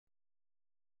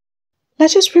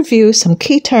Let us review some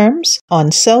key terms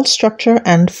on cell structure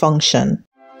and function.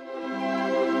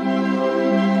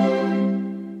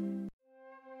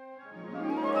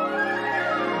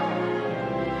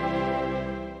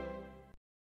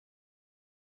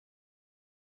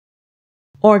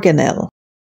 Organelle,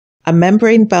 a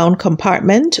membrane-bound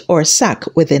compartment or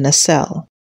sac within a cell.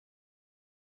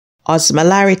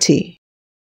 Osmolarity,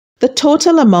 the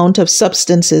total amount of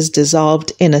substances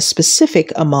dissolved in a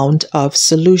specific amount of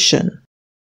solution.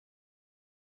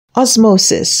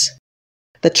 Osmosis,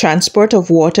 the transport of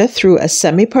water through a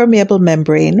semi-permeable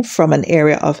membrane from an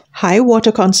area of high water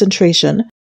concentration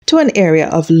to an area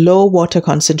of low water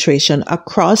concentration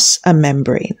across a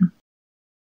membrane.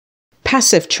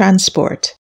 Passive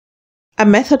transport, a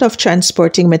method of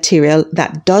transporting material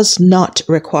that does not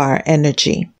require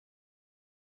energy.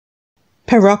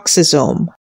 Peroxisome,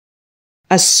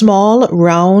 a small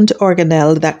round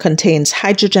organelle that contains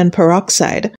hydrogen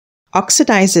peroxide,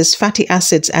 oxidizes fatty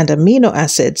acids and amino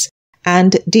acids,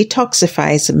 and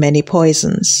detoxifies many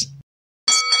poisons.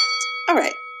 All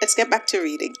right, let's get back to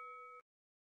reading.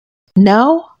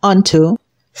 Now on to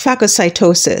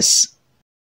phagocytosis.